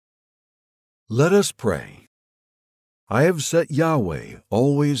Let us pray. I have set Yahweh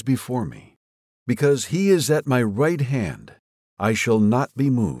always before me. Because he is at my right hand, I shall not be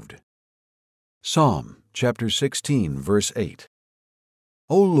moved. Psalm chapter 16, verse 8.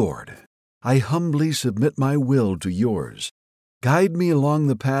 O Lord, I humbly submit my will to yours. Guide me along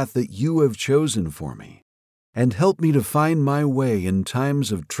the path that you have chosen for me, and help me to find my way in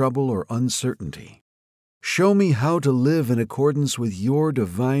times of trouble or uncertainty. Show me how to live in accordance with your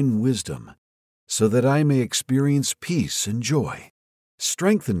divine wisdom, so that I may experience peace and joy.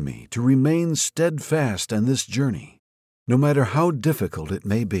 Strengthen me to remain steadfast on this journey, no matter how difficult it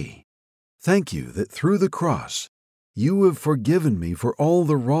may be. Thank you that through the cross, you have forgiven me for all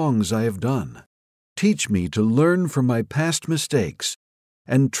the wrongs I have done. Teach me to learn from my past mistakes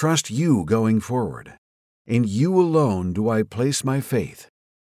and trust you going forward. In you alone do I place my faith.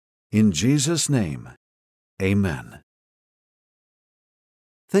 In Jesus' name, amen.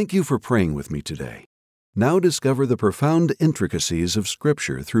 Thank you for praying with me today. Now discover the profound intricacies of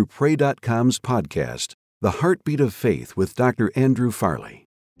Scripture through Pray.com's podcast, The Heartbeat of Faith with Dr. Andrew Farley.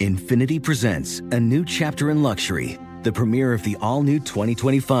 Infiniti presents a new chapter in luxury, the premiere of the all-new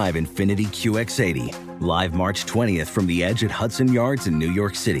 2025 Infiniti QX80, live March 20th from the Edge at Hudson Yards in New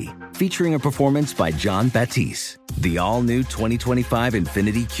York City, featuring a performance by Jon Batiste. The all-new 2025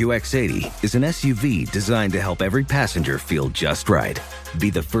 Infiniti QX80 is an SUV designed to help every passenger feel just right. Be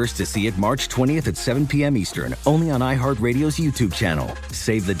the first to see it March 20th at 7 p.m. Eastern, only on iHeartRadio's YouTube channel.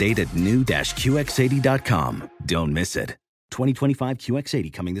 Save the date at new-QX80.com. Don't miss it. 2025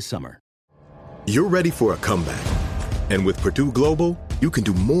 QX80 coming this summer. You're ready for a comeback. And with Purdue Global, you can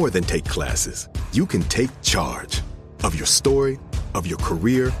do more than take classes. You can take charge of your story, of your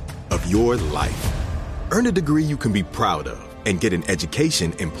career, of your life. Earn a degree you can be proud of and get an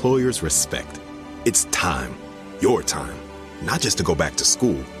education employers respect. It's time, your time, not just to go back to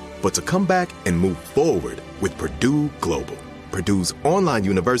school, but to come back and move forward with Purdue Global, Purdue's online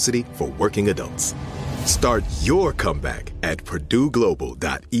university for working adults. Start your comeback at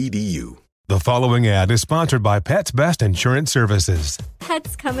purdueglobal.edu. The following ad is sponsored by Pets Best Insurance Services.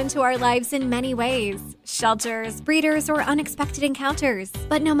 Pets come into our lives in many ways. Shelters, breeders, or unexpected encounters.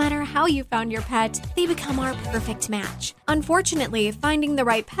 But no matter how you found your pet, they become our perfect match. Unfortunately, finding the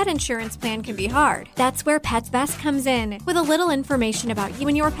right pet insurance plan can be hard. That's where Pets Best comes in. With a little information about you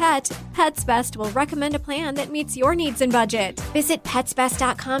and your pet, Pets Best will recommend a plan that meets your needs and budget. Visit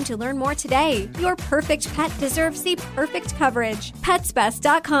PetsBest.com to learn more today. Your perfect pet deserves the perfect coverage.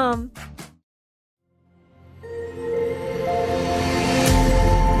 PetsBest.com.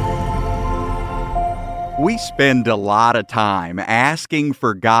 We spend a lot of time asking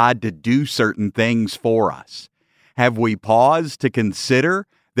for God to do certain things for us. Have we paused to consider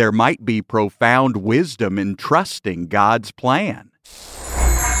there might be profound wisdom in trusting God's plan?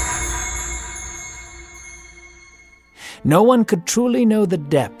 No one could truly know the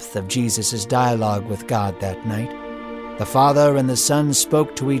depth of Jesus' dialogue with God that night. The Father and the Son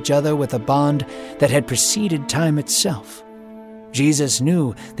spoke to each other with a bond that had preceded time itself. Jesus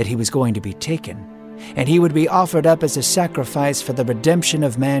knew that he was going to be taken, and he would be offered up as a sacrifice for the redemption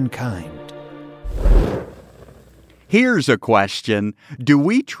of mankind. Here's a question. Do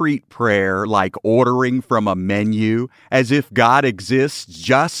we treat prayer like ordering from a menu, as if God exists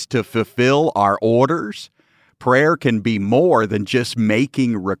just to fulfill our orders? Prayer can be more than just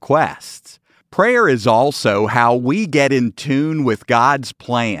making requests. Prayer is also how we get in tune with God's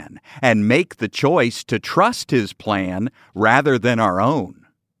plan and make the choice to trust His plan rather than our own.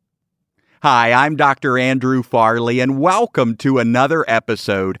 Hi, I'm Dr. Andrew Farley, and welcome to another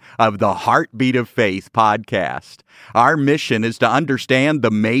episode of the Heartbeat of Faith podcast. Our mission is to understand the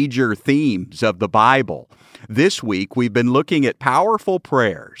major themes of the Bible. This week, we've been looking at powerful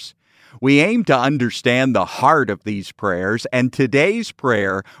prayers. We aim to understand the heart of these prayers, and today's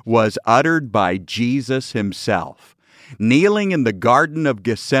prayer was uttered by Jesus himself. Kneeling in the Garden of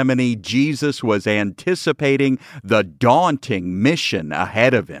Gethsemane, Jesus was anticipating the daunting mission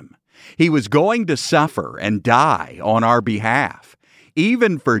ahead of him. He was going to suffer and die on our behalf.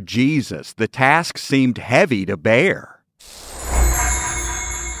 Even for Jesus, the task seemed heavy to bear.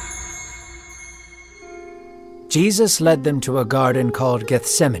 Jesus led them to a garden called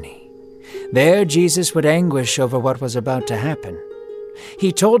Gethsemane. There, Jesus would anguish over what was about to happen.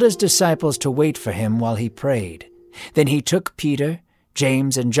 He told his disciples to wait for him while he prayed. Then he took Peter,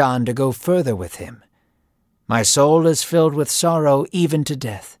 James, and John to go further with him. "My soul is filled with sorrow even to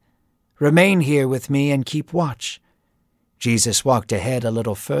death. Remain here with me and keep watch." Jesus walked ahead a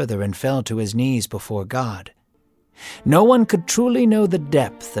little further and fell to his knees before God. No one could truly know the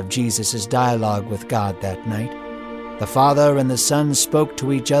depth of Jesus' dialogue with God that night. The Father and the Son spoke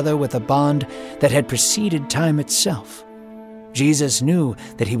to each other with a bond that had preceded time itself. Jesus knew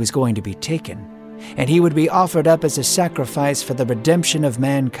that he was going to be taken, and he would be offered up as a sacrifice for the redemption of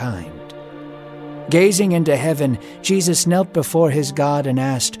mankind. Gazing into heaven, Jesus knelt before his God and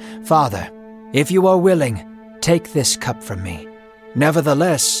asked, "Father, if you are willing, take this cup from me.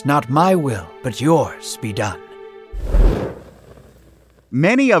 Nevertheless, not my will, but yours be done."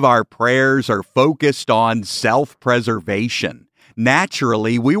 Many of our prayers are focused on self-preservation.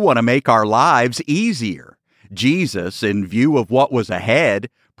 Naturally, we want to make our lives easier. Jesus, in view of what was ahead,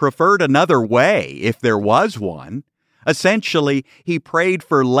 preferred another way if there was one. Essentially, he prayed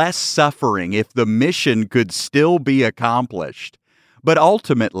for less suffering if the mission could still be accomplished. But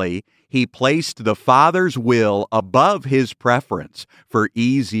ultimately, he placed the Father's will above his preference for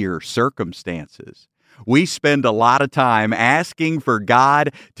easier circumstances. We spend a lot of time asking for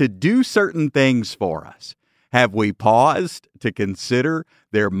God to do certain things for us. Have we paused to consider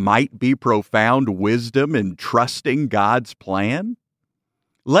there might be profound wisdom in trusting God's plan?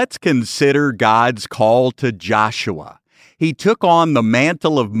 Let's consider God's call to Joshua. He took on the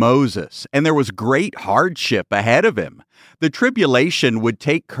mantle of Moses, and there was great hardship ahead of him. The tribulation would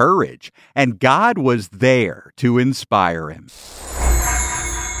take courage, and God was there to inspire him.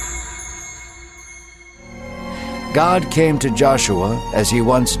 God came to Joshua as he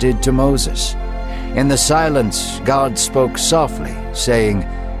once did to Moses. In the silence, God spoke softly, saying,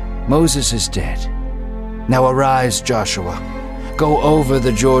 "Moses is dead. Now arise, Joshua. Go over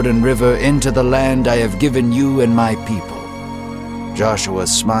the Jordan River into the land I have given you and my people." Joshua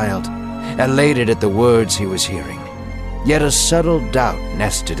smiled, elated at the words he was hearing. Yet a subtle doubt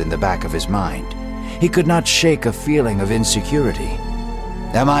nested in the back of his mind. He could not shake a feeling of insecurity.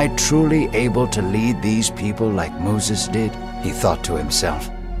 "Am I truly able to lead these people like Moses did?" he thought to himself.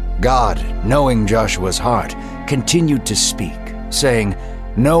 God, knowing Joshua's heart, continued to speak, saying,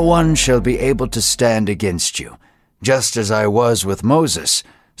 "No one shall be able to stand against you. Just as I was with Moses,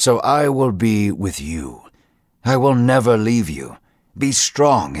 so I will be with you. I will never leave you. Be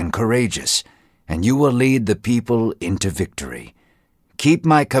strong and courageous, and you will lead the people into victory. Keep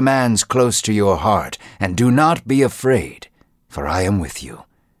my commands close to your heart, and do not be afraid, for I am with you."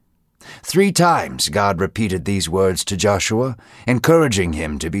 3 times God repeated these words to Joshua, encouraging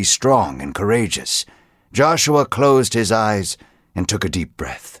him to be strong and courageous. Joshua closed his eyes and took a deep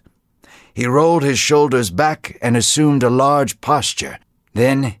breath. He rolled his shoulders back and assumed a large posture.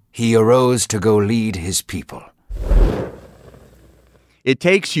 Then he arose to go lead his people. It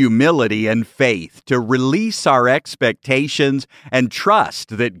takes humility and faith to release our expectations and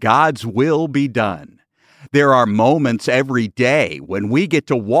trust that God's will be done. There are moments every day when we get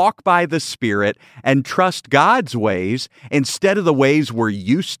to walk by the Spirit and trust God's ways instead of the ways we're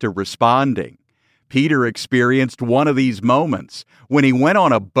used to responding. Peter experienced one of these moments when he went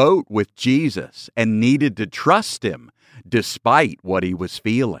on a boat with Jesus and needed to trust him despite what he was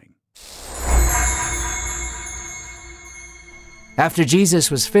feeling. After Jesus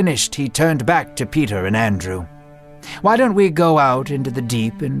was finished, he turned back to Peter and Andrew. "Why don't we go out into the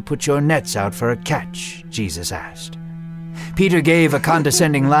deep and put your nets out for a catch?" Jesus asked. Peter gave a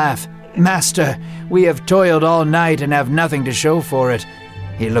condescending laugh. "Master, we have toiled all night and have nothing to show for it."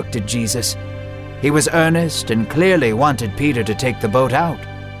 He looked at Jesus. He was earnest and clearly wanted Peter to take the boat out.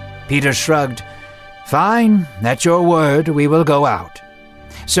 Peter shrugged. "Fine, at your word, we will go out."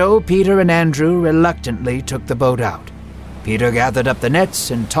 So Peter and Andrew reluctantly took the boat out. Peter gathered up the nets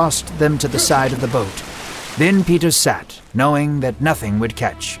and tossed them to the side of the boat. Then Peter sat, knowing that nothing would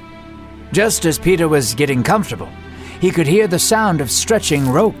catch. Just as Peter was getting comfortable, he could hear the sound of stretching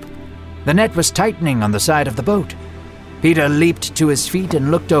rope. The net was tightening on the side of the boat. Peter leaped to his feet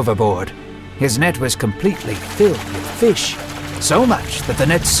and looked overboard. His net was completely filled with fish, so much that the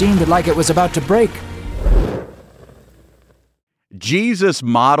net seemed like it was about to break. Jesus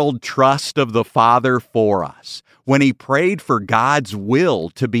modeled trust of the Father for us when he prayed for God's will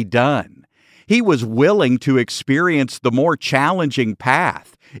to be done. He was willing to experience the more challenging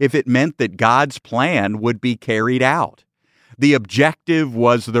path if it meant that God's plan would be carried out. The objective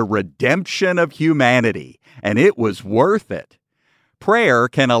was the redemption of humanity, and it was worth it. Prayer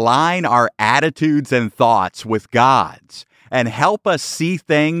can align our attitudes and thoughts with God's and help us see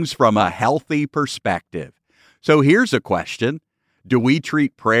things from a healthy perspective. So here's a question. Do we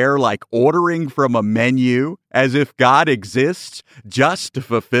treat prayer like ordering from a menu, as if God exists just to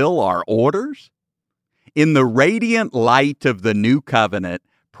fulfill our orders? In the radiant light of the new covenant,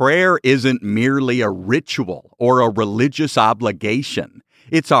 prayer isn't merely a ritual or a religious obligation.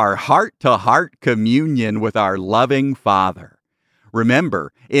 It's our heart-to-heart communion with our loving Father.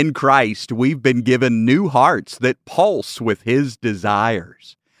 Remember, in Christ, we've been given new hearts that pulse with His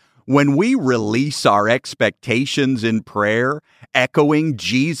desires. When we release our expectations in prayer, echoing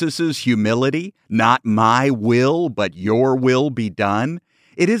Jesus' humility, not my will, but your will be done,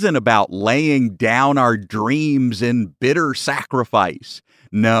 it isn't about laying down our dreams in bitter sacrifice.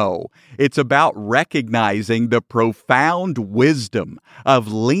 No, it's about recognizing the profound wisdom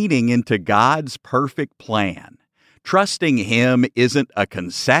of leaning into God's perfect plan. Trusting Him isn't a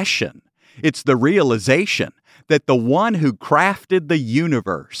concession. It's the realization that the one who crafted the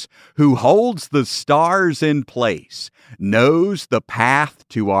universe, who holds the stars in place, knows the path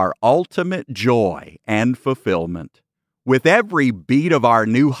to our ultimate joy and fulfillment. With every beat of our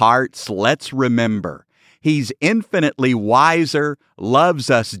new hearts, let's remember, He's infinitely wiser,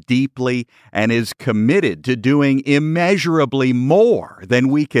 loves us deeply, and is committed to doing immeasurably more than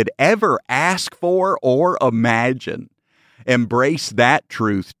we could ever ask for or imagine. Embrace that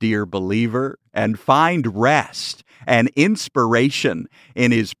truth, dear believer, and find rest and inspiration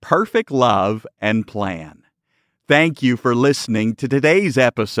in His perfect love and plan. Thank you for listening to today's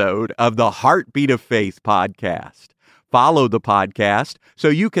episode of the Heartbeat of Faith podcast. Follow the podcast so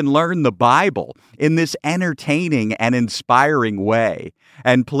you can learn the Bible in this entertaining and inspiring way.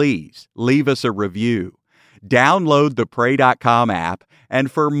 And please, leave us a review. Download the Pray.com app,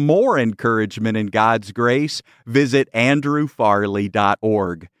 and for more encouragement in God's grace, visit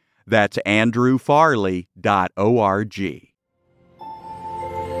andrewfarley.org. That's andrewfarley.org.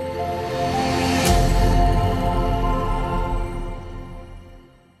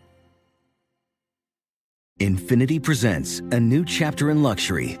 Infiniti presents a new chapter in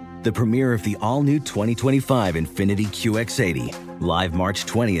luxury, the premiere of the all-new 2025 Infiniti QX80, live March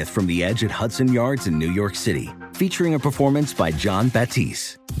 20th from the Edge at Hudson Yards in New York City, featuring a performance by Jon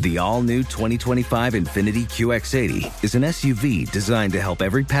Batiste. The all-new 2025 Infiniti QX80 is an SUV designed to help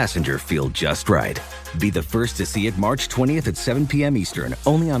every passenger feel just right. Be the first to see it March 20th at 7 p.m. Eastern,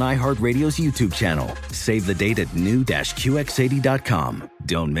 only on iHeartRadio's YouTube channel. Save the date at new-QX80.com.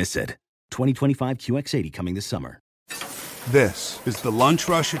 Don't miss it. 2025 QX80 coming this summer. This is the lunch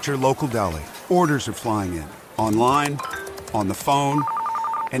rush at your local deli. Orders are flying in. Online, on the phone,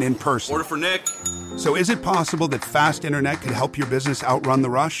 and in person. Order for Nick. So is it possible that fast internet could help your business outrun the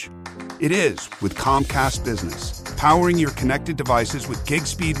rush? It is with Comcast Business, powering your connected devices with gig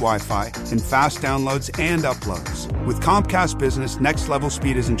speed Wi-Fi and fast downloads and uploads. With Comcast Business, next level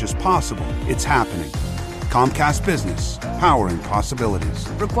speed isn't just possible, it's happening. Comcast Business, powering possibilities.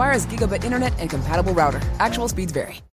 Requires gigabit internet and compatible router. Actual speeds vary.